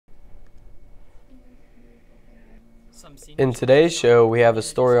In today's show, we have a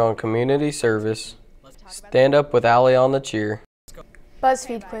story on community service, stand up with Allie on the cheer,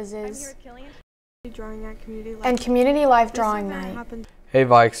 BuzzFeed quizzes, and community life drawing night. Hey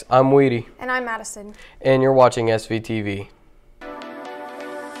Vikes, I'm Wheatie. And I'm Madison. And you're watching SVTV.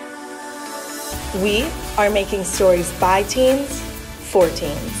 We are making stories by teens, for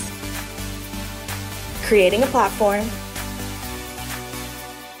teens. Creating a platform,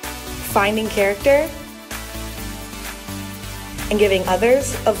 finding character, and giving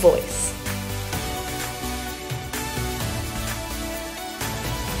others a voice.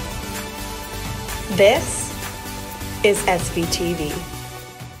 This is SVTV.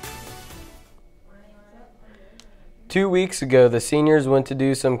 2 weeks ago, the seniors went to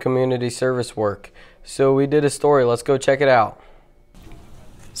do some community service work. So we did a story. Let's go check it out.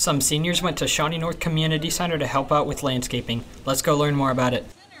 Some seniors went to Shawnee North Community Center to help out with landscaping. Let's go learn more about it.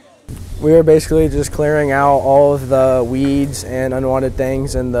 We are basically just clearing out all of the weeds and unwanted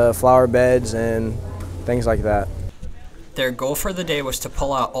things in the flower beds and things like that. Their goal for the day was to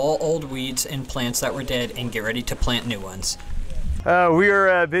pull out all old weeds and plants that were dead and get ready to plant new ones. We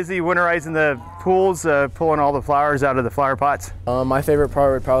are busy winterizing the pools, pulling all the flowers out of the flower pots. My favorite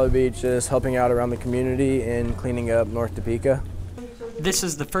part would probably be just helping out around the community and cleaning up North Topeka. This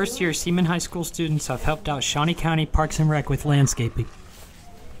is the first year Seaman High School students have helped out Shawnee County Parks and Rec with landscaping.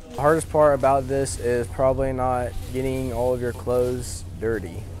 The hardest part about this is probably not getting all of your clothes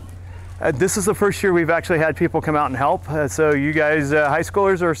dirty. This is the first year we've actually had people come out and help. So you guys, high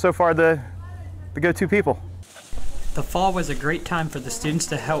schoolers, are so far the go-to people. The fall was a great time for the students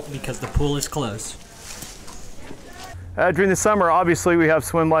to help because the pool is closed. During the summer, obviously, we have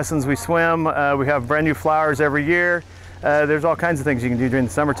swim lessons. We swim. We have brand new flowers every year. There's all kinds of things you can do during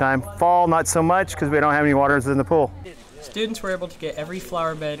the summertime. Fall, not so much because we don't have any waters in the pool. Students were able to get every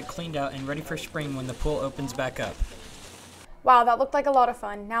flower bed cleaned out and ready for spring when the pool opens back up. Wow, that looked like a lot of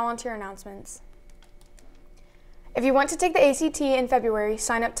fun. Now on to your announcements. If you want to take the ACT in February,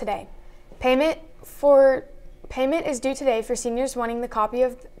 sign up today. Payment is due today for seniors wanting the copy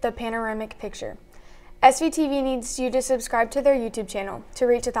of the panoramic picture. SVTV needs you to subscribe to their YouTube channel to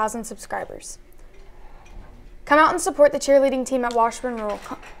reach 1,000 subscribers. Come out and support the cheerleading team at Washburn Rural.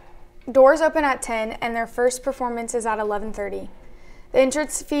 Doors open at 10 and their first performance is at 11:30. The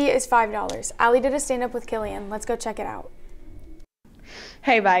entrance fee is $5. Allie did a stand-up with Killian. Let's go check it out.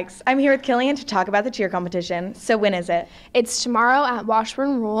 Hey Vikes, I'm here with Killian to talk about the cheer competition. So when is it? It's tomorrow at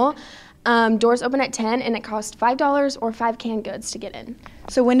Washburn Rural. Doors open at 10 and it costs $5 or 5 canned goods to get in.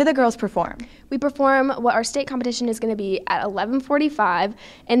 So when do the girls perform? We perform what our state competition is going to be at 11:45,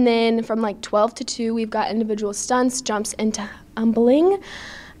 and then from like 12 to 2 we've got individual stunts, jumps, and tumbling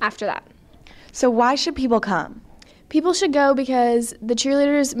after that. So why should people come? People should go because the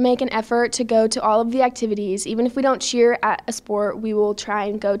cheerleaders make an effort to go to all of the activities. Even if we don't cheer at a sport, we will try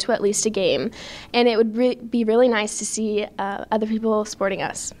and go to at least a game. And it would be really nice to see other people supporting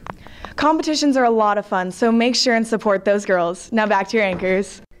us. Competitions are a lot of fun, so make sure and support those girls. Now back to your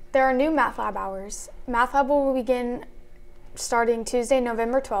anchors. There are new Math Lab hours. Math Lab will begin starting Tuesday,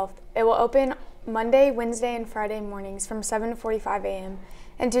 November 12th. It will open Monday, Wednesday, and Friday mornings from 7 to 45 a.m.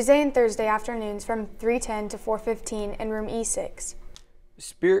 and Tuesday and Thursday afternoons from 3:10 to 4:15 in room E6.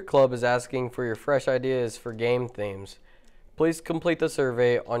 Spirit Club is asking for your fresh ideas for game themes. Please complete the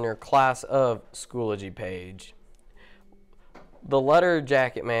survey on your Class of Schoology page. The Letter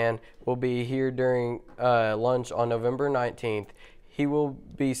Jacket Man will be here during lunch on November 19th. He will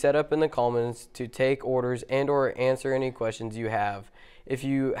be set up in the commons to take orders and or answer any questions you have. If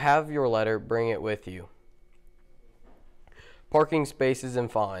you have your letter, bring it with you. Parking spaces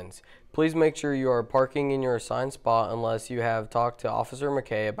and fines. Please make sure you are parking in your assigned spot unless you have talked to Officer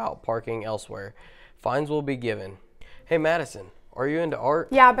McKay about parking elsewhere. Fines will be given. Hey Madison, are you into art?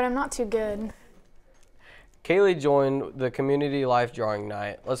 Yeah, but I'm not too good. Kaylee joined the Community Life Drawing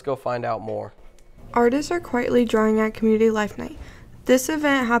Night. Let's go find out more. Artists are quietly drawing at Community Life Night. This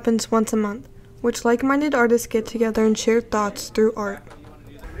event happens once a month, which like-minded artists get together and share thoughts through art.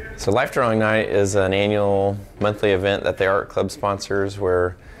 So Life Drawing Night is an annual monthly event that the art club sponsors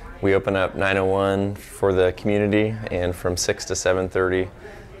where we open up 901 for the community, and from 6 to 7:30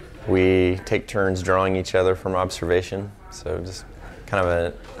 we take turns drawing each other from observation. So just kind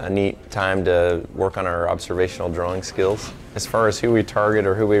of a neat time to work on our observational drawing skills. As far as who we target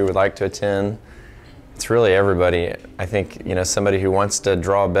or who we would like to attend, it's really everybody. I think, somebody who wants to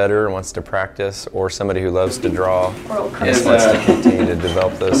draw better, wants to practice, or somebody who loves to draw and just wants to continue to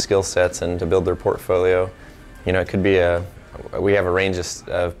develop those skill sets and to build their portfolio. It could be we have a range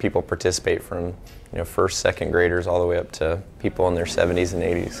of people participate from, first, second graders all the way up to people in their 70s and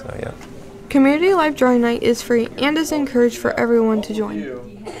 80s, so yeah. Community Life Drawing Night is free and is encouraged for everyone to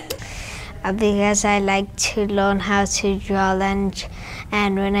join. Because I like to learn how to draw,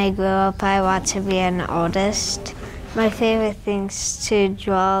 and when I grow up I want to be an artist. My favorite things to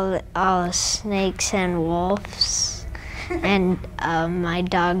draw are snakes and wolves, and my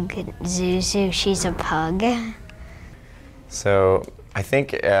dog Zuzu, she's a pug. So I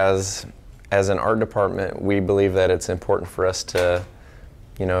think as an art department, we believe that it's important for us to,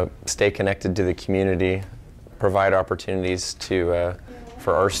 stay connected to the community, provide opportunities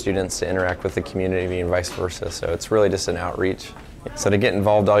for our students to interact with the community and vice versa. So it's really just an outreach. So to get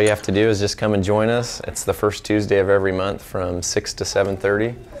involved, all you have to do is just come and join us. It's the first Tuesday of every month from 6 to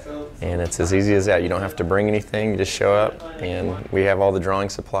 7:30. And it's as easy as that. You don't have to bring anything, you just show up, and we have all the drawing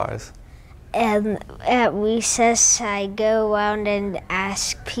supplies. At recess, I go around and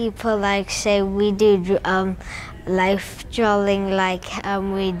ask people, like, say we do life drawing, like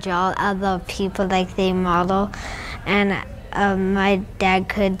we draw other people like they model. And my dad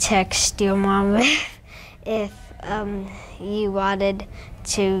could text your mom if you wanted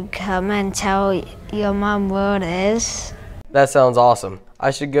to come and tell your mom where it is. That sounds awesome.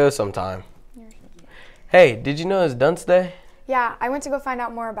 I should go sometime. Hey, did you know it's Dunce Day? Yeah, I went to go find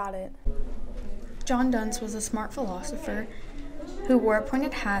out more about it. John Dunce was a smart philosopher who wore a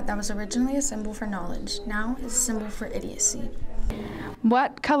pointed hat that was originally a symbol for knowledge, now is a symbol for idiocy.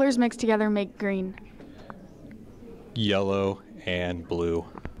 What colors mixed together make green? Yellow and blue.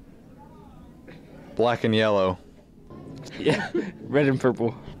 Black and yellow. Yeah, red and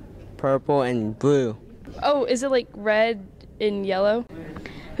purple. Purple and blue. Oh, is it like red and yellow?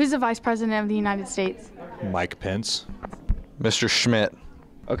 Who's the Vice President of the United States? Mike Pence. Mr. Schmidt.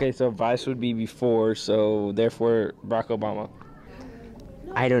 Okay, so Vice would be before, so therefore Barack Obama.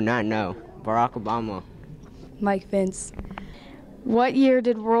 I do not know. Barack Obama. Mike Pence. What year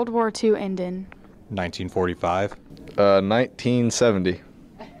did World War II end in? 1945. 1970.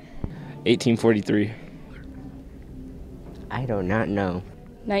 1843. I do not know.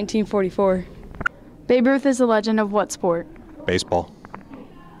 1944. Babe Ruth is a legend of what sport? Baseball.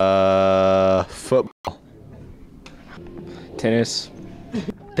 Football. Tennis.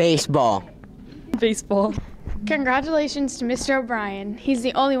 Baseball. Baseball. Congratulations to Mr. O'Brien. He's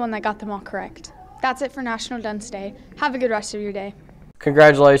the only one that got them all correct. That's it for National Dunce Day. Have a good rest of your day.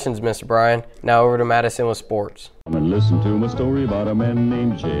 Congratulations, Mr. Bryan. Now over to Madison with sports. Come and listen to my story about a man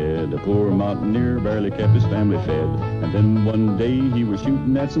named Jed. A poor mountaineer barely kept his family fed. And then one day he was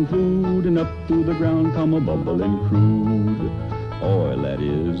shooting at some food, and up through the ground come a bubbling crude oil, that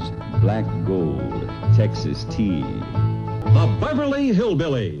is, black gold, Texas tea. The Beverly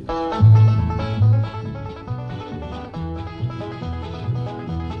Hillbillies.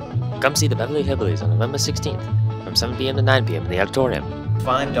 Come see the Beverly Hillbillies on November 16th from 7 p.m. to 9 p.m. in the auditorium.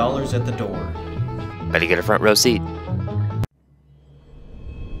 $5 at the door. Better get a front row seat.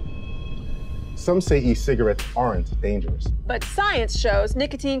 Some say e-cigarettes aren't dangerous. But science shows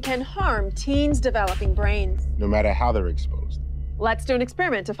nicotine can harm teens' developing brains. No matter how they're exposed. Let's do an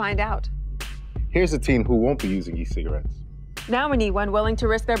experiment to find out. Here's a teen who won't be using e-cigarettes. Now we need one willing to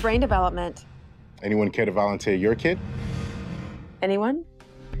risk their brain development. Anyone care to volunteer your kid? Anyone?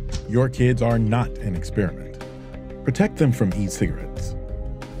 Your kids are not an experiment. Protect them from e-cigarettes.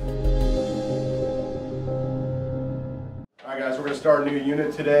 All right, guys, we're going to start a new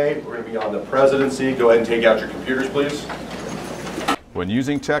unit today. We're going to be on the presidency. Go ahead and take out your computers, please. When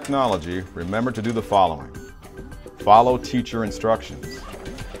using technology, remember to do the following. Follow teacher instructions.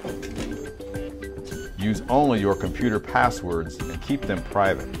 Use only your computer passwords and keep them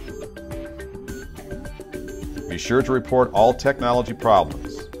private. Be sure to report all technology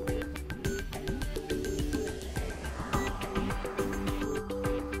problems.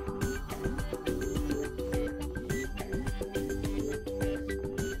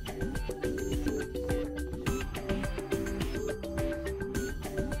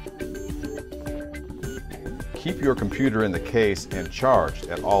 Keep your computer in the case and charged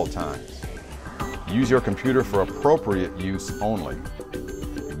at all times. Use your computer for appropriate use only.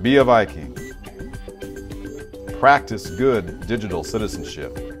 Be a Viking. Practice good digital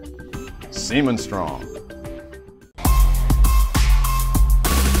citizenship. Seaman strong.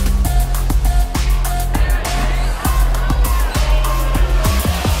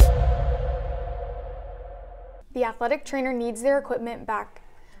 The athletic trainer needs their equipment back.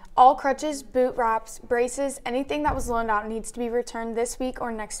 All crutches, boot wraps, braces, anything that was loaned out needs to be returned this week or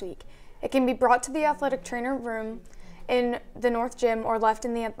next week. It can be brought to the athletic trainer room in the North Gym or left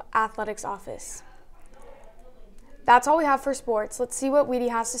in the athletics office. That's all we have for sports. Let's see what Wheatie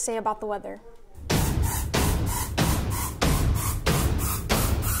has to say about the weather.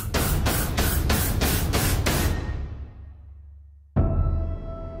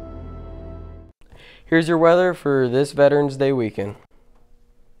 Here's your weather for this Veterans Day weekend.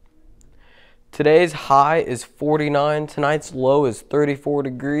 Today's high is 49. Tonight's low is 34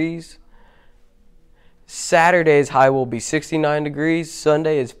 degrees. Saturday's high will be 69 degrees.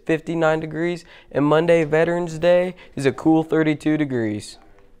 Sunday is 59 degrees. And Monday, Veterans Day, is a cool 32 degrees.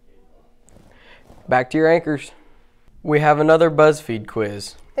 Back to your anchors. We have another BuzzFeed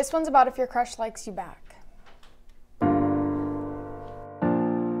quiz. This one's about if your crush likes you back.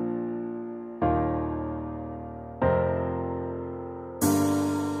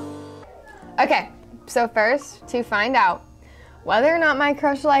 Okay, so first, to find out whether or not my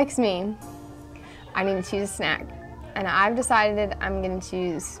crush likes me, I need to choose a snack. And I've decided I'm gonna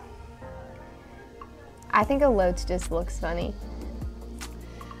choose, I think a loach just looks funny.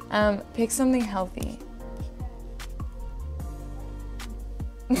 Pick something healthy.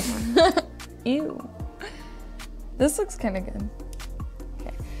 Ew. This looks kind of good.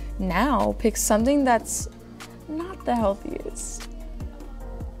 Okay. Now, pick something that's not the healthiest.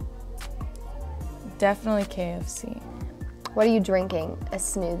 Definitely KFC. What are you drinking? A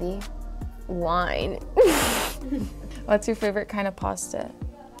smoothie? Wine. What's your favorite kind of pasta?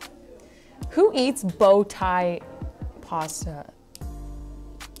 Who eats bow tie pasta?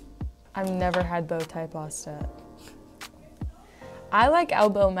 I've never had bow tie pasta. I like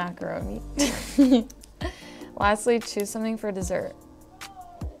elbow macaroni. Lastly, choose something for dessert.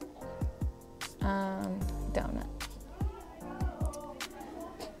 Donut.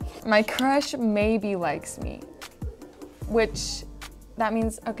 My crush maybe likes me, which that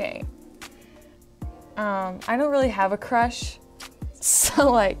means, okay. I don't really have a crush,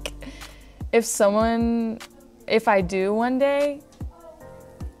 so like, if I do one day,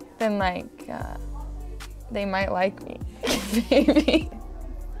 then like, they might like me, maybe.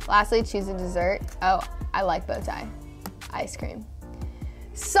 Lastly, choose a dessert. Oh, I like bow tie. Ice cream.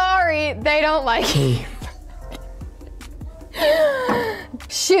 Sorry, they don't like me.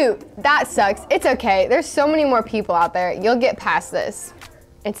 Shoot, that sucks. It's okay. There's so many more people out there. You'll get past this.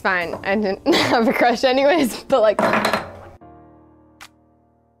 It's fine. I didn't have a crush anyways, but like...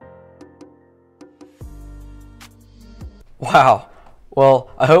 Wow. Well,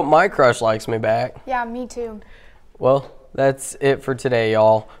 I hope my crush likes me back. Yeah, me too. Well, that's it for today,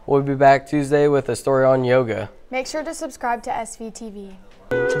 y'all. We'll be back Tuesday with a story on yoga. Make sure to subscribe to SVTV.